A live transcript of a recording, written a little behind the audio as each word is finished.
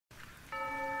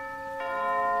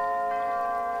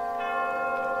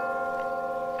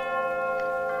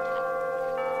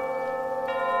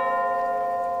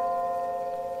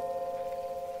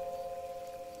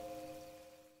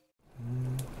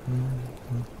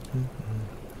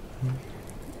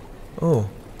Oh,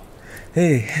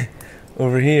 hey,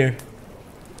 over here.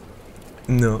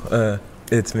 No,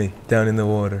 it's me, down in the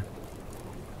water.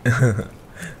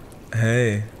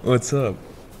 Hey, what's up?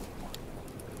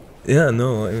 Yeah,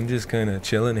 no, I'm just kinda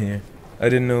chilling here. I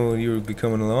didn't know you would be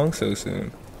coming along so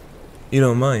soon. You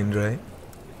don't mind, right?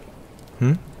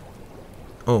 Hmm?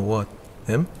 Oh, what?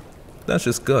 Him? That's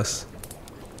just Gus.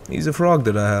 He's a frog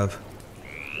that I have.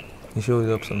 He shows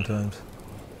up sometimes.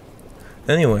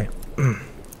 Anyway,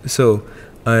 so,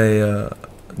 I,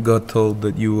 got told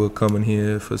that you were coming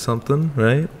here for something,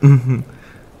 right?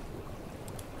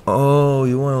 Oh,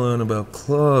 you want to learn about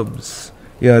clubs?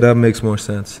 Yeah, that makes more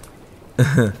sense.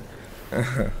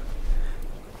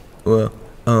 Well,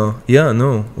 yeah,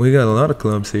 no, we got a lot of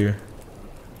clubs here.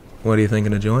 What are you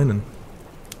thinking of joining?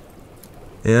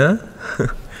 Yeah?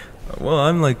 Well,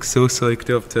 I'm like so psyched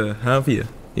up to have you,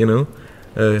 you know?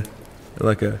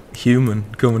 Like a human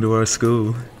coming to our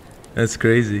school. That's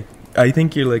crazy. I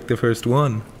think you're like the first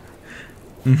one.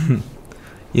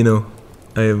 You know,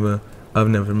 I've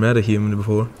never met a human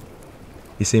before.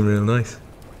 You seem real nice.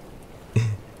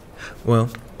 Well,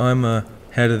 I'm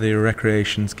head of the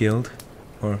Recreations Guild,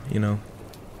 or, you know,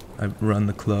 I run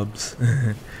the clubs.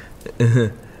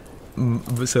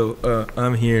 So,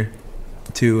 I'm here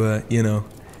to, you know,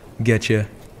 get you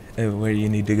where you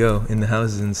need to go, in the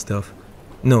houses and stuff.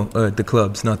 No, the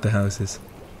clubs, not the houses.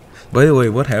 By the way,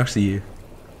 what house are you?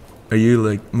 Are you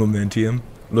like Momentium?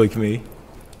 Like me?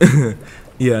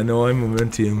 Yeah, no, I'm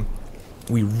Momentium.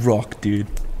 We rock, dude.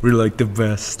 We're like the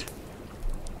best.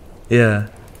 Yeah.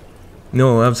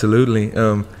 No, absolutely.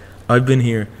 I've been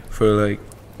here for like,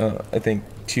 I think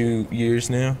 2 years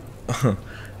now.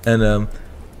 And,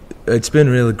 it's been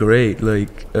really great.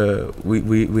 Like,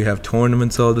 we have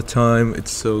tournaments all the time.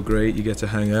 It's so great. You get to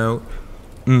hang out.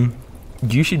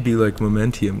 You should be like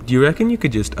Momentium. Do you reckon you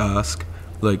could just ask,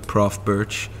 like, Prof.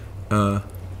 Birch?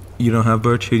 You don't have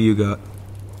Birch? Who do you got?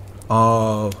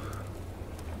 Oh.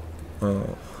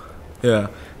 Oh. Yeah.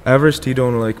 Everest, he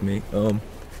don't like me.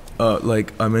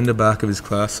 Like, I'm in the back of his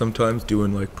class sometimes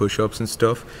doing, like, push-ups and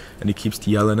stuff, and he keeps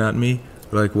yelling at me,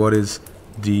 like, what is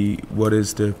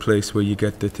the place where you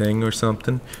get the thing or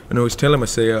something? And I always tell him, I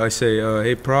say,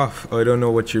 hey, Prof, I don't know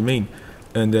what you mean.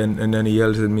 And then he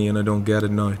yells at me and I don't get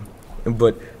it now.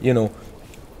 But, you know,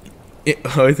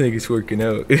 I think it's working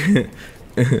out.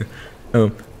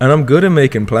 And I'm good at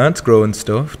making plants grow and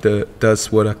stuff.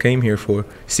 That's what I came here for.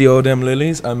 See all them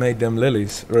lilies? I made them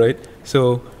lilies, right?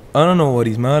 So, I don't know what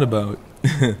he's mad about.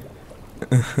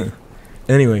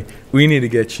 Anyway, we need to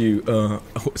get you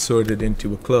sorted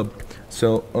into a club.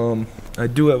 So, I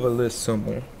do have a list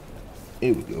somewhere.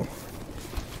 Here we go.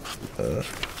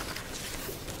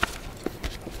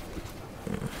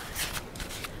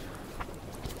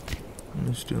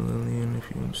 Mr. Lilian,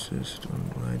 if you insist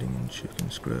on writing in chicken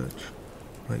scratch,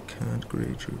 I can't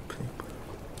grade your paper.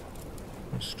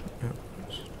 Mr.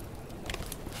 Everest.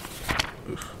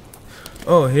 Oof.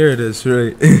 Oh, here it is,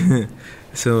 right.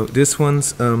 So this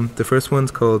one's, the first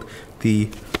one's called the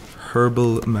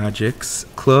Herbal Magics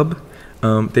Club.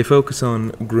 They focus on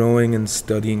growing and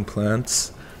studying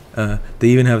plants. They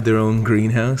even have their own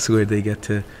greenhouse where they get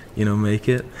to, you know, make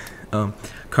it.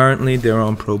 Currently, they're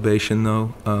on probation,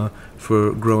 though,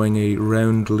 for growing a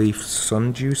round leaf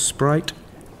sundew sprite.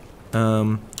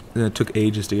 It took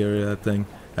ages to get rid of that thing.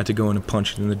 I had to go in and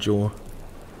punch it in the jaw.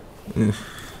 Don't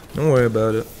worry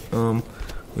about it.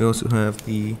 We also have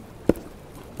the...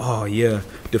 Oh, yeah,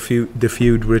 the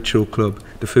Food Ritual Club.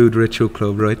 The Food Ritual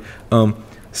Club, right?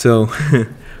 So,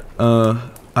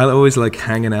 I always like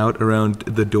hanging out around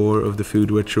the door of the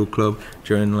Food Ritual Club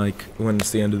during, like, when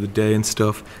it's the end of the day and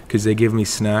stuff, because they give me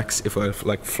snacks if I,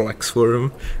 like, flex for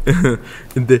them.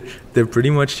 They're pretty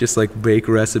much just, like, bake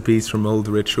recipes from old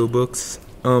ritual books.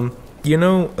 You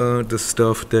know, the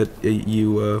stuff that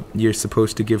you're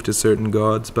supposed to give to certain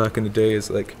gods back in the day as,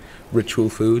 like, ritual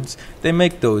foods? They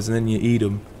make those and then you eat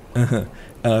them.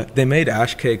 They made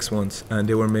ash cakes once, and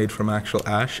they were made from actual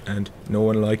ash, and no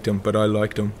one liked them, but I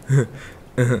liked them.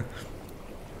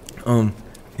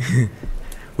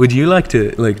 Would you like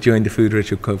to, like, join the Food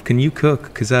Ritual Club? Can you cook?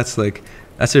 Because that's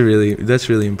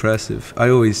really impressive. I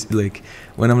always, like,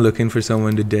 when I'm looking for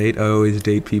someone to date, I always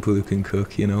date people who can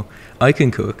cook, you know. I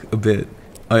can cook a bit.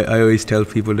 I always tell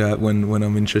people that when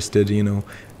I'm interested, you know.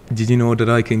 Did you know that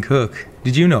I can cook?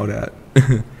 Did you know that?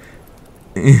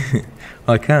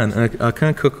 I can. I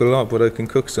can't cook a lot, but I can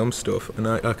cook some stuff, and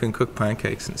I can cook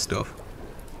pancakes and stuff.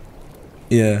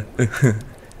 Yeah.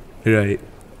 Right.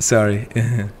 Sorry.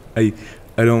 I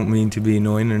don't mean to be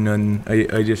annoying or nothing.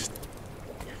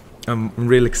 I'm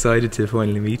real excited to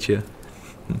finally meet you.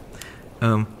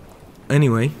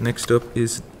 Anyway, next up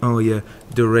is, oh yeah,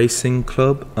 the racing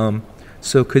club.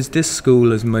 So because this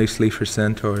school is mostly for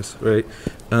centaurs, right?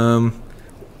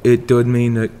 It does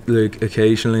mean that, like,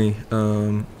 occasionally,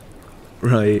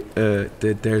 right,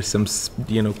 that there's some,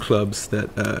 clubs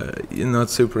that not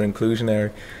super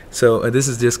inclusionary. So this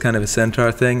is just kind of a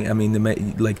centaur thing. I mean,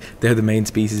 they're the main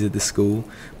species of the school.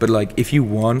 But like, if you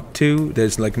want to,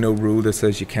 there's like no rule that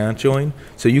says you can't join.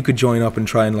 So you could join up and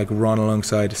try and like run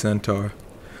alongside a centaur.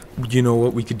 You know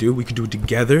what we could do? We could do it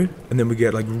together, and then we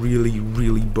get like really,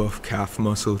 really buff calf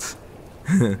muscles.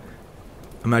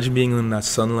 Imagine being in that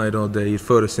sunlight all day. You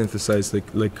photosynthesize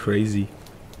like crazy.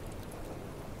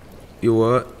 You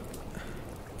what?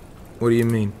 What do you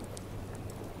mean?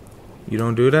 You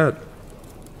don't do that?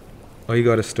 Oh, you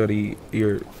gotta study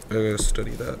I gotta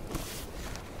study that.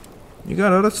 You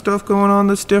got other stuff going on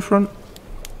that's different?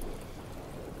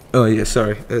 Oh yeah,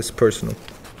 sorry, that's personal.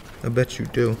 I bet you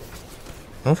do.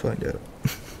 I'll find out.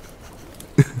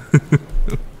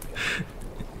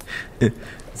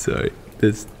 Sorry,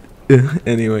 this.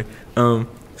 Anyway,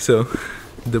 so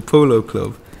the polo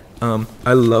club.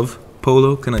 I love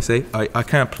polo. Can I say? I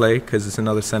can't play because it's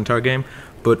another centaur game,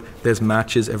 but there's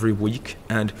matches every week,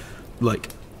 and like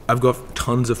I've got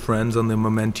tons of friends on the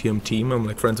Momentum team. I'm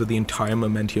like friends with the entire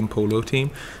Momentum polo team,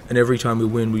 and every time we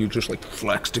win, we just like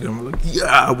flex together. We're like,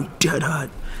 yeah, we did it,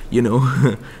 you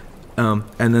know.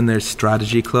 And then there's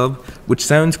Strategy Club, which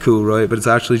sounds cool, right? But it's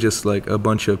actually just like a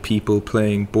bunch of people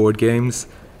playing board games.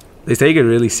 They take it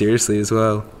really seriously as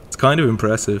well. It's kind of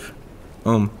impressive.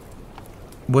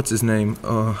 What's his name?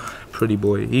 Oh, pretty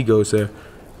boy. He goes there.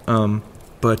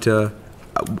 But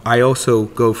I also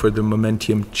go for the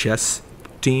Momentum chess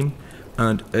team,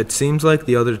 and it seems like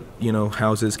the other,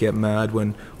 houses get mad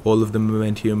when all of the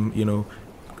Momentum,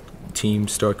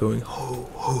 teams start going, ho,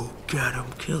 ho, get him,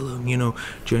 kill him,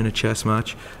 during a chess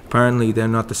match. Apparently they're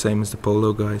not the same as the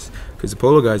polo guys, because the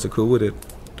polo guys are cool with it.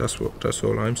 That's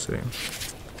all I'm saying.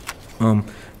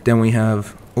 Then we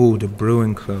have, the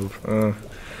brewing club.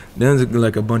 There's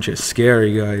like a bunch of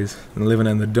scary guys living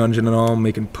in the dungeon and all,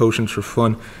 making potions for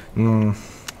fun.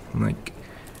 Like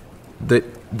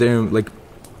they're like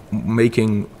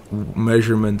making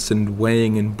measurements and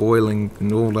weighing and boiling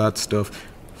and all that stuff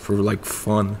for like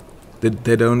fun.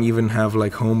 They don't even have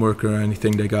like homework or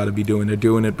anything they gotta be doing. They're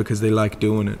doing it because they like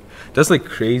doing it. That's like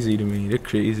crazy to me. They're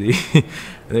crazy.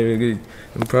 It'd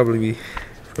probably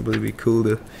be cool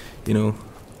to,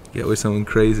 get with someone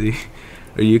crazy.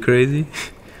 Are you crazy?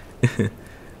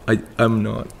 I'm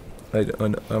not.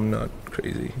 I'm not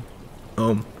crazy.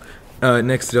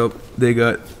 Next up, they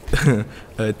got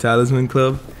a Talisman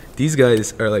Club. These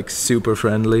guys are like super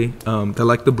friendly. They're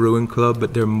like the Brewing Club,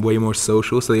 but they're way more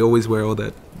social. So they always wear all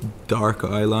that dark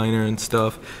eyeliner and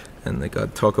stuff, and they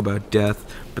got talk about death.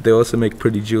 But they also make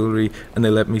pretty jewelry, and they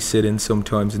let me sit in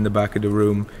sometimes in the back of the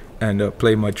room and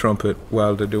play my trumpet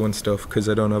while they're doing stuff, because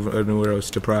I don't have anywhere else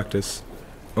to practice.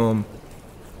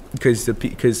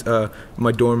 Because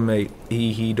my dorm mate,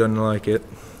 he doesn't like it.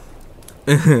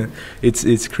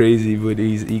 It's crazy, but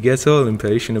he gets all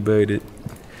impatient about it.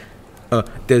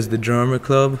 There's the drama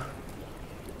club.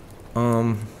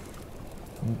 Do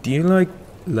you like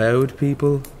loud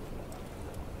people?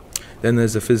 Then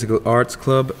there's the physical arts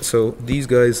club. So these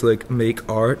guys like make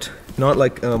art, not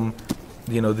like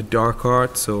the dark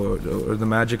arts or the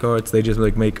magic arts. They just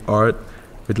like make art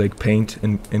with like paint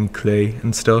and clay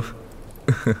and stuff.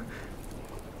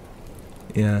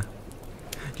 Yeah.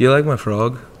 Do you like my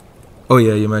frog? Oh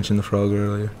yeah, you mentioned the frog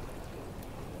earlier.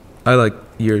 I like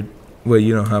your... Well,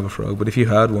 you don't have a frog, but if you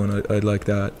had one, I'd like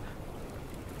that.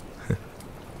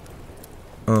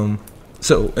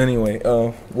 So anyway,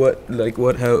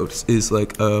 what house is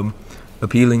like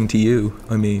appealing to you?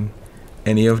 I mean,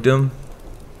 any of them?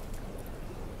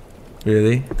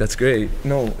 Really? That's great.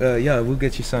 No, yeah, we'll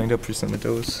get you signed up for some of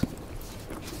those.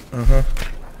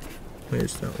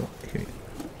 Where's that one? Here.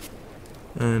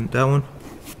 And that one?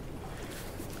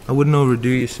 I wouldn't overdo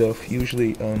yourself.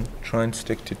 Usually try and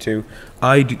stick to 2.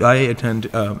 I attend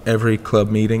every club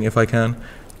meeting if I can,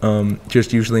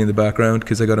 just usually in the background,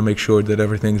 because I got to make sure that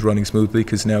everything's running smoothly,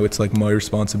 because now it's like my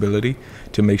responsibility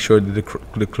to make sure that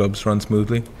the clubs run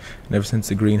smoothly. And ever since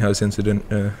the greenhouse incident,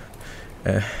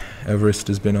 Everest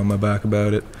has been on my back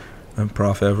about it. And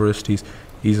Prof Everest, he's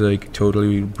like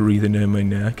totally breathing in my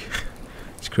neck.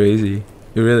 It's crazy.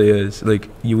 It really is. Like,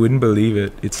 you wouldn't believe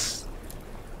it. It's...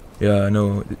 Yeah, I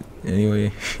know.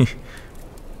 Anyway.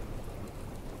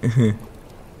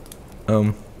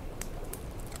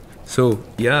 So,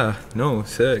 yeah, no,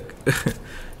 sick.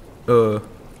 You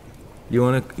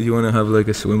wanna have like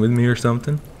a swim with me or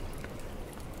something?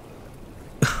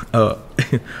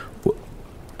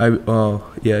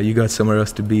 Oh yeah, you got somewhere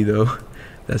else to be though.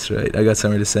 That's right. I got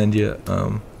somewhere to send you.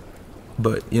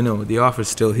 But you know the offer's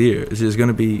still here. It's just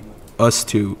gonna be us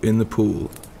two in the pool.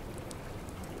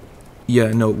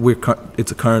 Yeah, no,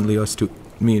 it's currently us two,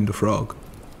 me and the frog.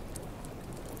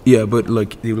 Yeah, but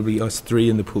like it will be us three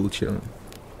in the pool chilling.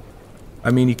 I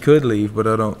mean, he could leave, but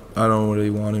I don't really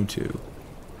want him to.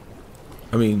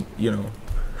 I mean, you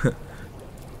know,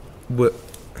 but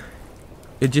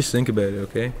just think about it,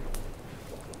 okay?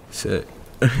 So,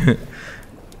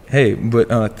 hey, but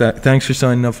thanks for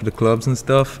signing up for the clubs and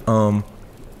stuff.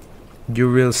 You're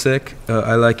real sick.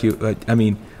 I like you. I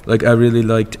mean, like I really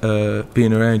liked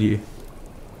being around you.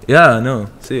 Yeah, I know.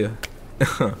 See ya.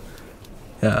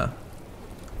 Yeah.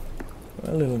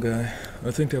 Well, little guy,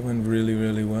 I think that went really,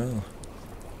 really well.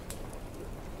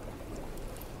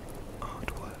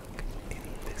 Artwork in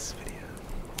this video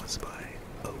was by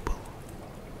Opal.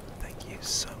 Thank you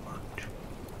so much.